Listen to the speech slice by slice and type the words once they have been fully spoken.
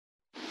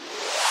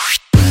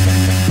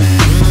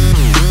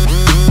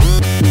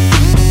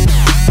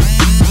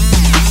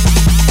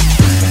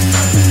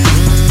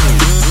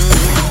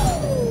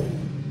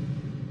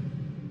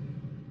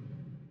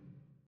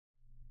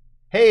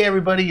Hey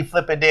everybody,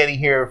 Flip and Danny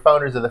here,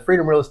 founders of the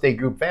Freedom Real Estate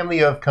Group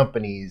family of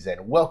companies,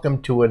 and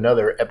welcome to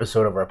another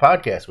episode of our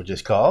podcast, which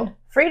is called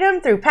Freedom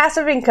Through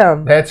Passive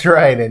Income. That's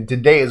right, and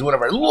today is one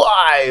of our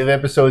live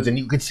episodes, and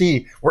you can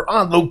see we're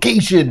on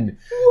location.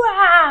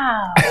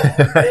 Wow!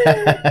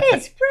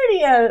 It's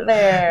pretty out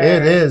there.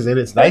 It is, and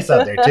it's nice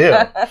out there too.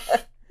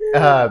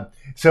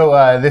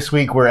 So this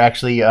week we're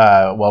actually,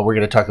 we're going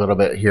to talk a little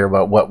bit here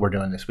about what we're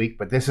doing this week,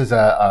 but this is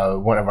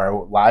one of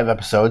our live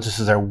episodes. This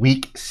is our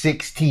week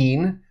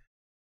 16.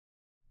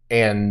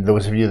 And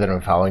those of you that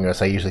are following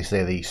us, I usually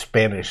say the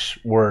Spanish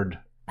word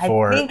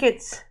for... I think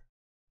it's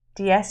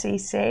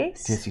 16.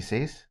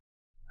 16?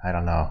 I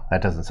don't know.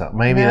 That doesn't sound...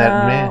 Maybe no.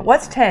 That...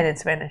 What's 10 in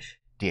Spanish?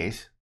 10.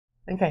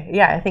 Okay,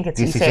 yeah, I think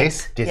it's 16.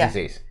 16?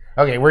 Yeah.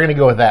 Okay, we're going to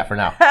go with that for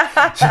now.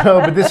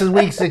 But this is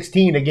week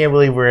 16. I can't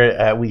believe we're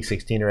at week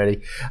 16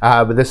 already.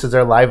 But this is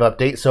our live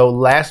update. So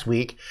last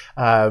week,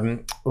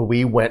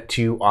 we went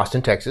to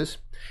Austin, Texas.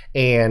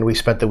 And we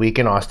spent the week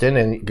in Austin,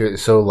 and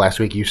so last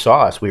week you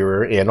saw us. We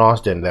were in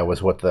Austin. That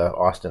was what the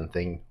Austin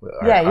thing.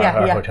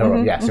 Our hotel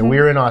room. Yeah. So we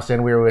were in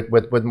Austin. We were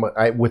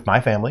with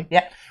my family.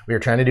 Yeah. We were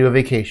trying to do a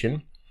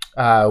vacation.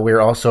 We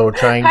were also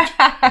trying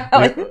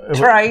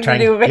to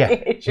do a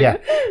vacation. Yeah.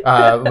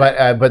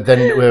 But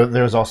then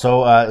there was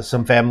also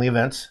some family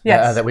events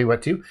that we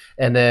went to,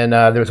 and then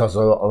there was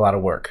also a lot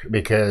of work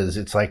because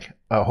it's like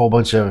a whole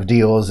bunch of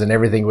deals, and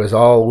everything was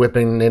all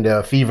whipping into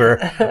a fever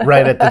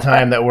right at the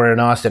time that we're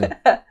in Austin.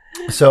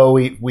 So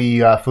we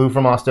flew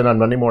from Austin on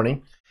Monday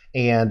morning,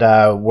 and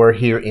we're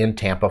here in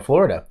Tampa,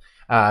 Florida.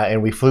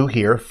 And we flew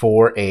here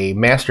for a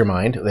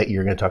mastermind that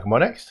you're going to talk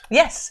about next.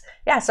 Yes.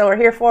 Yeah, so we're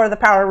here for the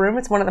Power Room.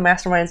 It's one of the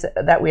masterminds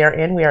that we are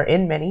in. We are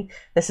in many.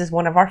 This is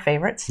one of our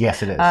favorites.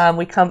 Yes, it is.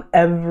 We come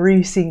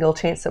every single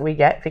chance that we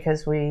get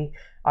because we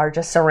are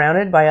just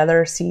surrounded by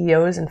other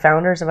CEOs and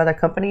founders of other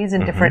companies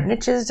in different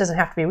niches. It doesn't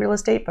have to be real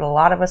estate, but a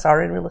lot of us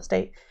are in real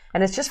estate.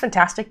 And it's just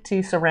fantastic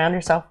to surround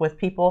yourself with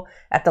people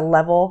at the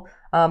level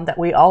that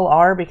we all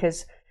are,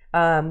 because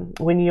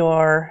when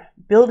you're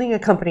building a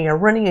company or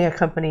running a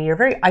company, you're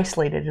very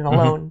isolated and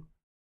alone.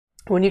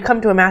 When you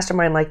come to a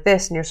mastermind like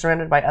this and you're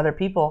surrounded by other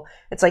people,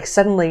 it's like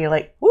suddenly you're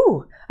like,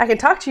 "Ooh, I can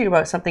talk to you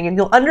about something and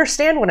you'll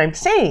understand what I'm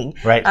saying."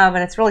 Right. And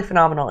it's really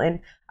phenomenal. And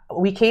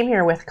we came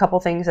here with a couple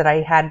things that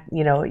I had,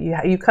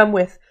 you come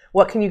with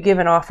what can you give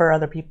and offer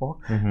other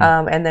people?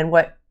 And then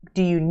what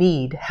do you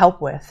need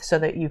help with, so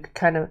that you can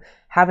kind of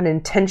have an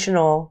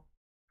intentional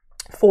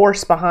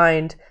force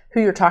behind who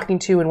you're talking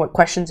to and what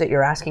questions that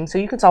you're asking, so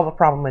you can solve a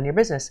problem in your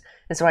business.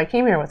 And so I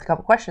came here with a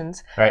couple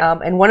questions,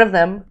 and one of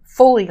them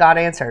fully got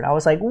answered. I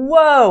was like,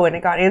 whoa, and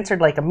it got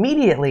answered like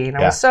immediately, and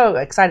I was so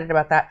excited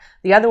about that.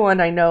 The other one,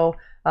 I know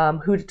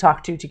who to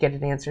talk to get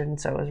it answered, and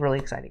so it was really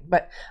exciting.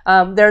 But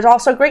there's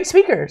also great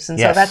speakers, and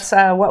so that's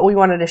what we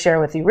wanted to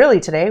share with you really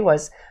today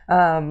was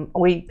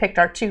we picked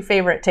our two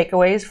favorite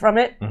takeaways from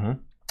it.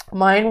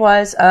 Mine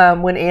was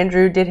when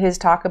Andrew did his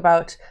talk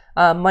about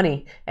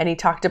money, and he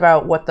talked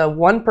about what the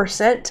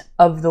 1%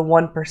 of the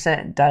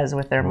 1% does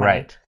with their money.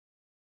 Right.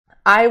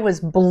 I was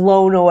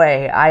blown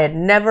away.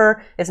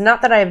 It's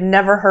not that I have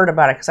never heard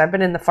about it, because I've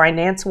been in the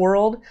finance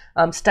world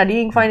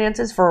studying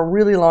finances for a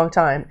really long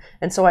time.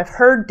 And so I've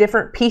heard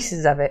different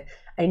pieces of it.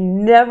 I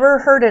never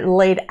heard it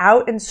laid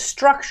out and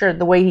structured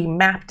the way he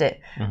mapped it.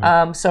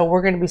 So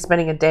we're going to be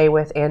spending a day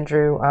with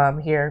Andrew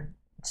here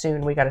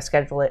soon. We got to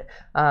schedule it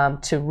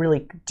to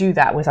really do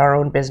that with our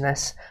own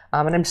business.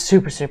 And I'm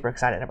super, super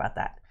excited about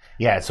that.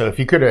 Yeah, so if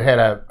you could have had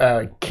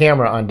a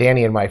camera on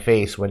Danny and my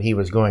face when he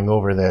was going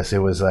over this, it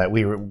was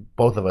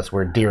both of us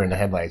were deer in the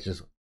headlights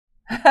just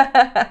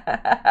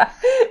the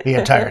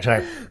entire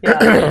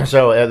time.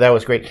 So that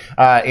was great.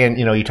 And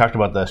you talked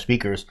about the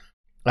speakers.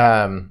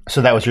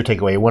 So that was your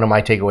takeaway. One of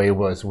my takeaway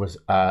was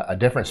a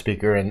different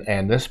speaker,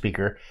 and this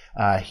speaker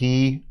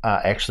he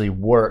actually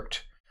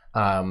worked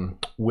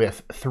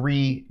with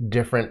 3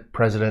 different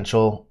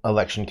presidential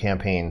election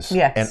campaigns.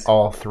 Yes. And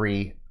all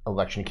 3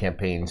 election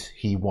campaigns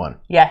he won.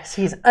 Yes,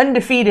 he's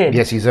undefeated.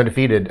 Yes, he's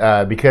undefeated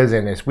because,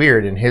 and it's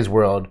weird, in his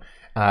world,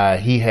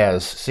 he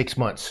has 6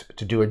 months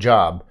to do a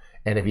job,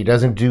 and if he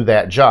doesn't do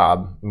that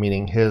job,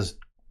 meaning his,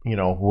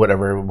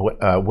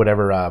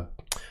 whatever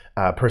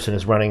person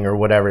is running or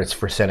whatever, it's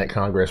for Senate,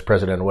 Congress,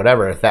 President,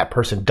 whatever, if that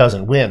person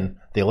doesn't win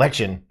the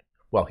election,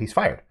 well, he's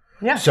fired.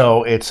 Yeah.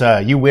 So it's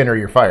you win or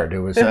you're fired. It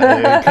was kind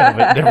of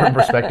a different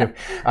perspective.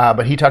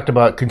 But he talked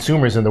about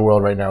consumers in the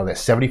world right now, that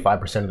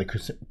 75% of the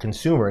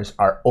consumers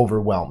are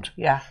overwhelmed.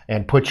 Yeah.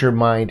 And put your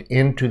mind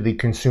into the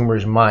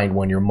consumer's mind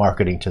when you're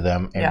marketing to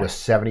them. And with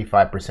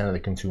 75% of the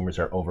consumers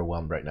are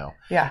overwhelmed right now.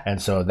 Yeah. And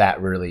so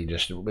that really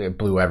it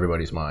blew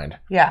everybody's mind.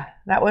 Yeah.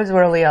 That was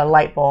really a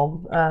light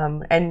bulb.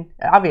 And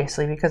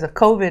obviously because of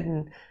COVID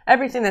and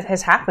everything that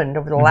has happened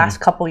over the last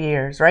couple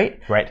years, right?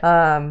 Right.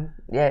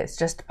 It's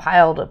just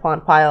piled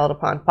upon piled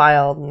upon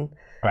piled. And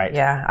Right.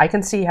 Yeah, I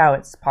can see how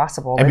it's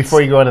possible. And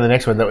before you go on to the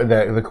next one,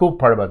 the cool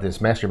part about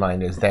this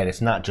mastermind is that it's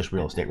not just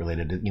real estate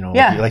related. You know,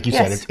 like you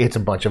said, it's a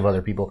bunch of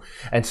other people.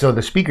 And so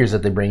the speakers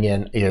that they bring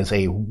in is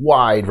a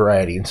wide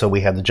variety. And so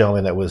we have the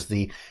gentleman that was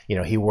he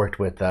worked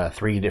with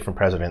 3 different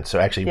presidents. So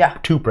actually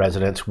 2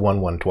 presidents,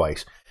 won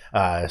twice.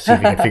 See if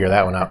you can figure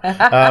that one out.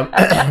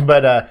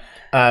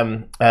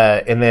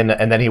 And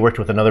then he worked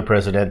with another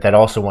president that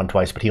also won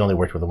twice, but he only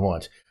worked with him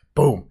once.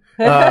 Boom.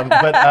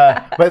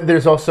 But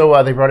there's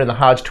also they brought in the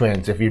Hodge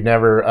twins. If you've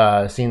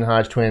never seen the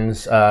Hodge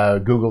twins,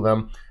 Google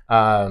them.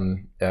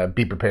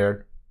 Be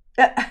prepared.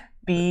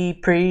 Be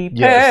prepared.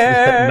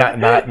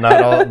 Yes,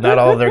 not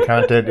all of their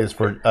content is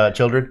for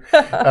children,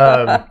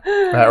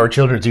 or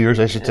children's ears,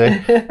 I should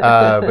say.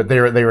 But they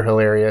were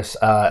hilarious.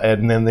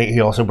 And then he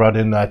also brought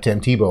in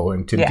Tim Tebow,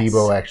 and Tim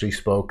Tebow actually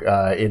spoke.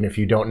 And if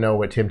you don't know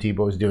what Tim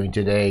Tebow is doing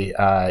today,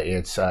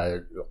 it's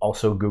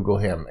also Google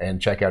him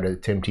and check out the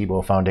Tim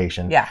Tebow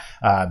Foundation. Yeah.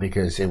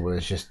 Because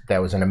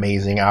that was an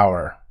amazing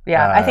hour.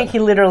 Yeah, I think he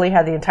literally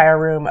had the entire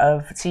room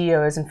of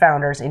CEOs and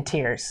founders in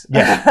tears.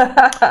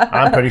 Yeah,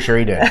 I'm pretty sure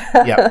he did.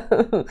 Yeah,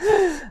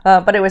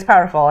 but it was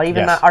powerful.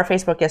 Even our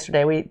Facebook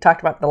yesterday, we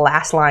talked about the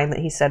last line that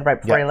he said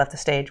right before he left the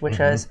stage, which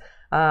was,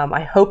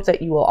 "I hope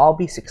that you will all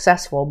be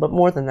successful, but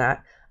more than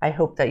that, I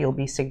hope that you'll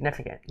be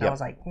significant." And I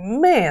was like,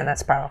 man,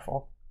 that's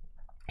powerful.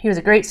 He was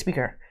a great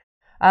speaker.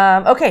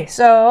 Okay,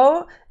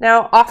 so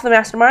now off the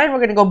mastermind, we're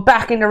going to go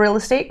back into real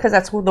estate because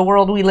that's the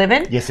world we live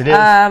in. Yes, it is.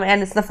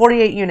 And it's the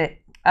 48 unit.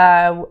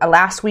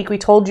 Last week we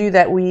told you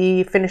that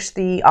we finished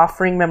the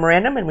offering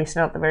memorandum and we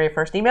sent out the very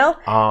first email.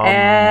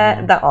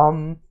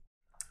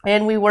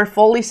 And we were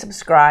fully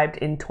subscribed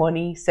in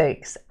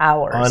 26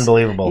 hours.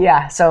 Unbelievable.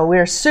 Yeah, so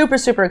we're super,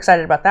 super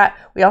excited about that.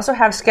 We also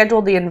have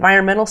scheduled the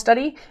environmental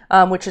study,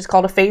 which is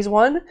called a phase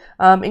 1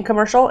 in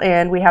commercial,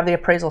 and we have the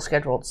appraisal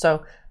scheduled.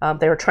 So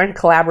they were trying to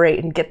collaborate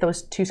and get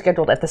those 2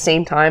 scheduled at the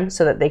same time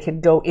so that they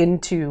could go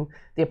into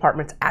the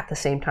apartments at the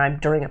same time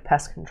during a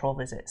pest control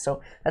visit.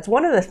 So that's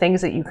one of the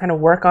things that you kind of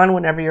work on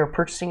whenever you're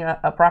purchasing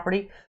a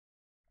property.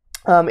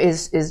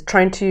 Is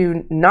trying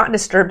to not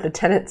disturb the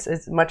tenants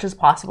as much as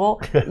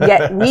possible.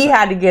 Yet we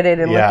had to get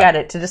in and look at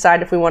it to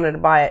decide if we wanted to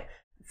buy it.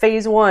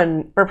 Phase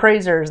 1 for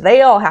appraisers,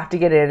 they all have to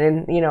get in,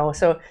 and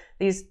so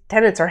these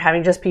tenants are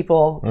having just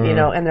people,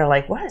 and they're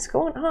like, "What is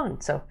going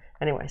on?" So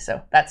anyway,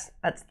 so that's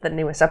the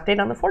newest update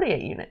on the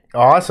 48 unit.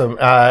 Awesome.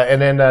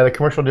 And then the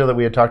commercial deal that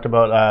we had talked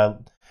about.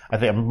 I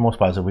think I'm most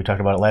positive we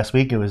talked about it last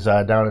week. It was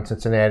down in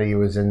Cincinnati. It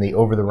was in the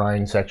Over the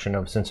Rhine section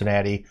of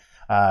Cincinnati.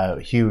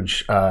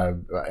 Huge,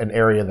 an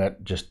area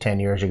that just 10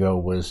 years ago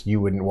was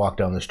you wouldn't walk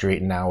down the street,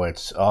 and now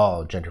it's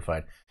all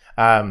gentrified.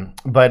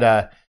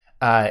 But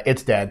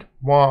it's dead.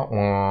 Wah,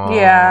 wah.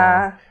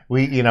 Yeah.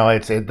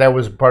 That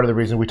was part of the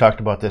reason we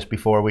talked about this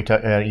before. We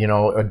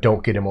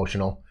don't get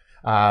emotional.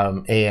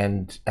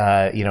 And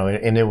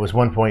it was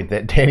one point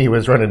that Danny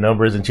was running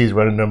numbers and she's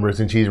running numbers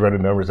and she's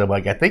running numbers. I'm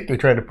like, I think you're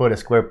trying to put a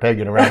square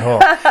peg in a round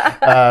hole.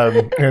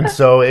 And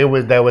so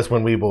that was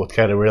when we both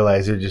kind of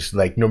realized it was just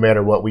like, no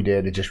matter what we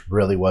did, it just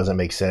really wasn't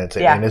make sense.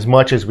 Yeah. And as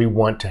much as we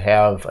want to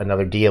have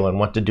another deal and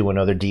want to do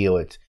another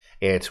deal,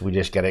 we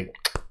just got it.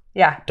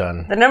 Yeah.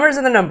 Done. The numbers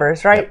are the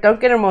numbers, right? Yep. Don't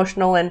get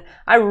emotional. And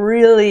I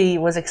really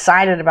was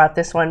excited about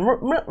this one,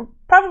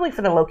 probably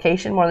for the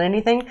location more than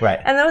anything. Right.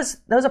 And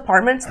those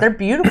apartments, they're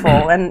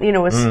beautiful. And, it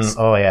was,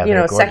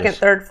 second,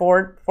 third,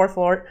 fourth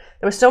floor.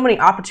 There was so many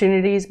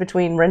opportunities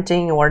between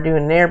renting or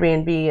doing an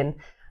Airbnb.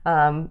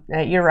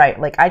 And you're right.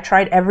 Like, I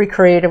tried every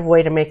creative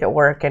way to make it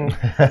work, and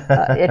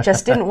it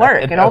just didn't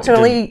work. And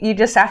ultimately, you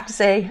just have to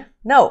say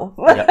no.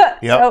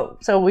 Yep.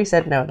 So we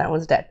said no. That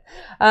one's dead.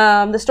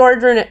 The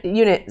storage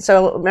unit.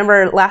 So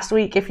remember last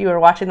week, if you were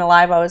watching the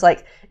live, I was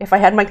like, if I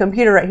had my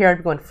computer right here, I'd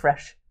be going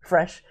fresh,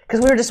 because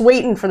we were just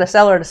waiting for the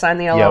seller to sign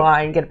the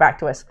LOI and get it back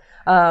to us.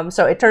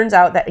 So it turns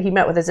out that he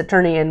met with his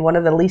attorney, and one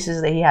of the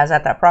leases that he has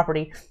at that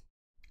property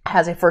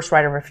has a first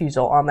right of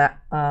refusal on that.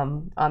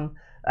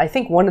 I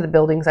think one of the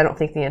buildings, I don't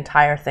think the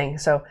entire thing.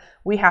 So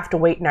we have to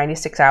wait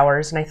 96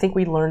 hours. And I think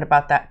we learned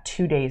about that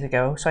 2 days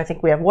ago. So I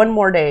think we have one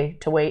more day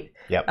to wait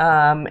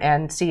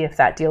and see if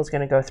that deal is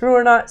going to go through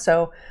or not.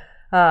 So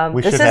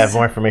we should have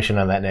more information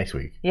on that next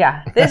week.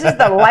 Yeah. This is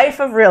the life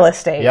of real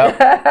estate. Yep.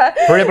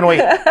 Hurry up and wait.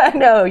 I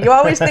know. You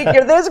always think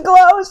you're this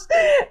close,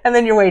 and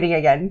then you're waiting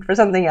again for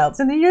something else.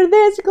 And then you're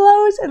this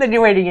close, and then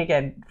you're waiting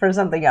again for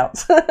something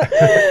else.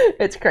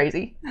 It's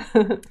crazy.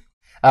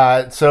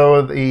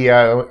 So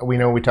we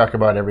know we talk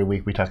about every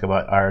week. We talk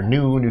about our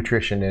new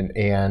nutrition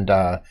and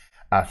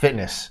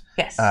fitness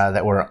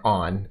that we're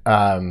on.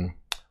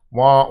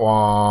 Wah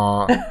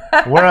wah.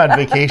 We're on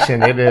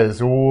vacation. It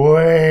is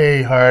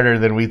way harder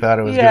than we thought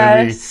it was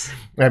going to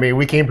be. I mean,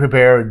 we came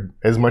prepared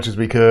as much as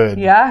we could.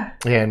 Yeah.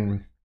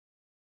 And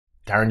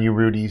darn you,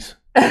 Rudies.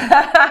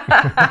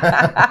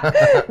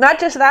 Not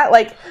just that,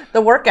 like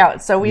the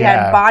workouts. So we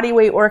had body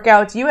weight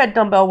workouts. You had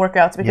dumbbell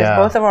workouts because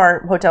both of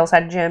our hotels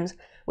had gyms.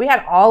 We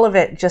had all of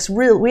it.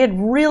 We had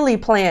really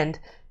planned.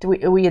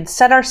 We had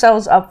set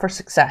ourselves up for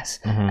success,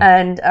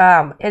 and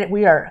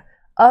we are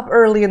up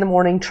early in the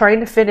morning trying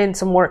to fit in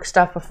some work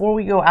stuff before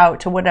we go out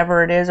to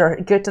whatever it is or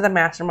get to the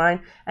mastermind.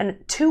 And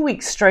 2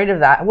 weeks straight of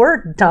that,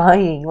 we're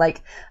dying.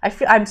 Like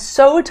I'm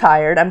so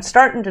tired. I'm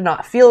starting to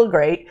not feel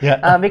great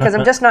because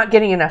I'm just not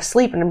getting enough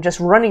sleep and I'm just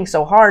running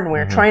so hard. And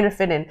we're trying to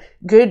fit in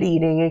good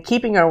eating and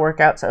keeping our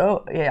workouts.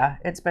 So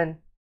it's been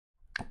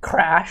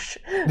crash.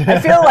 I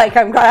feel like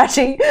I'm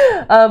crashing,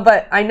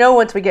 but I know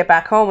once we get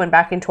back home and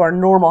back into our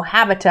normal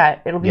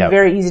habitat, it'll be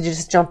very easy to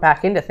just jump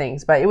back into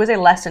things. But it was a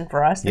lesson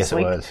for us this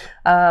week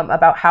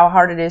about how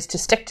hard it is to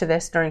stick to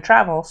this during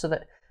travel, so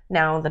that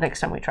now the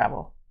next time we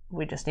travel,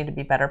 we just need to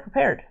be better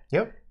prepared.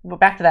 But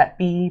back to that,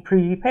 be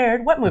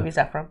prepared. What movie is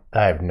that from?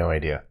 I have no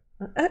idea.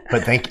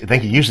 But thank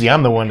you. Usually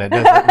I'm the one that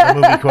does the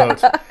movie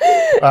quotes.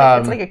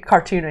 It's like a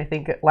cartoon, I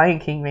think. Lion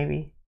King,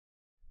 maybe.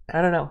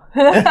 I don't know.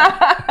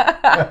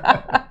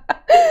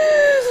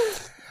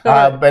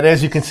 But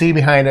as you can see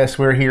behind us,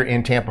 we're here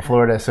in Tampa,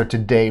 Florida. So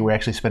today we're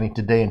actually spending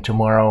today and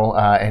tomorrow,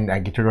 and I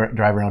get to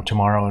drive around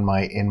tomorrow in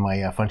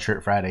my Fun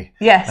Shirt Friday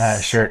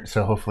shirt.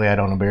 So hopefully I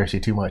don't embarrass you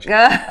too much.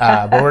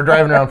 But we're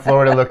driving around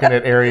Florida, looking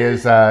at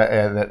areas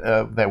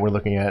that we're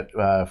looking at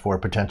for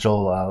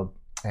potential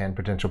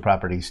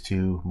properties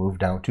to move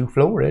down to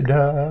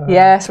Florida.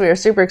 Yes, we are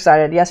super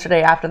excited.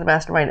 Yesterday, after the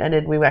mastermind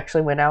ended, we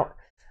actually went out.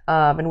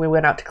 And we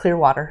went out to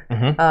Clearwater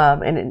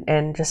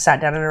and just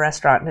sat down in a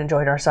restaurant and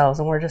enjoyed ourselves.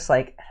 And we're just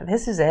like,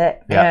 this is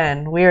it,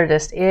 man. We are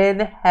just in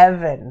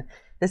heaven.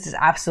 This is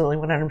absolutely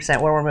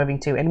 100% where we're moving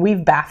to. And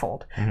we've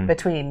baffled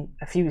between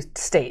a few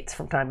states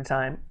from time to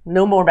time.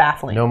 No more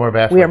baffling. No more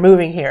baffling. We are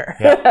moving here.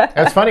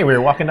 It's funny. We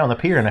were walking down the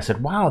pier and I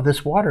said, wow,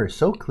 this water is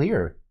so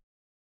clear.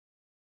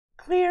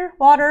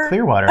 Clearwater.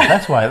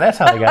 That's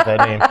how they got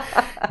that name.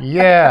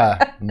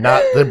 Yeah,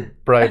 not the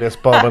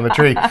brightest bulb on the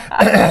tree.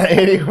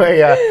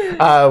 Anyway,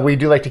 we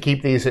do like to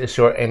keep these as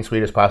short and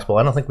sweet as possible.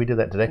 I don't think we did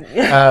that today.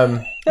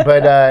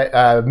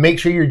 But make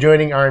sure you're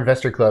joining our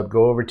investor club.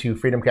 Go over to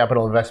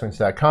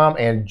freedomcapitalinvestments.com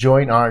and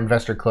join our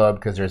investor club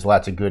because there's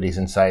lots of goodies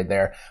inside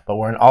there. But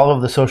we're in all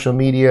of the social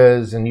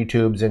medias and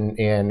YouTubes and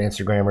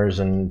Instagrammers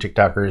and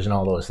TikTokers and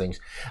all those things.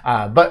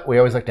 But we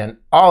always like to end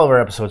all of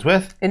our episodes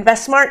with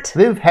Invest Smart.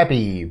 Live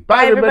Happy.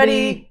 Bye,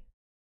 everybody.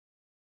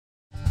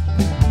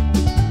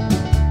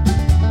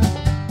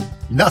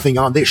 Nothing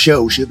on this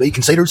show should be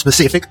considered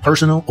specific,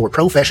 personal, or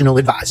professional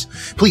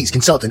advice. Please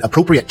consult an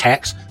appropriate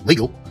tax,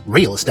 legal,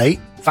 real estate,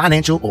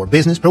 financial, or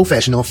business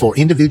professional for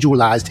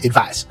individualized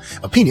advice.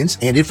 Opinions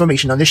and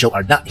information on this show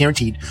are not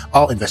guaranteed.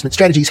 All investment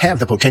strategies have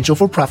the potential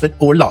for profit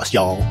or loss,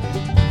 y'all.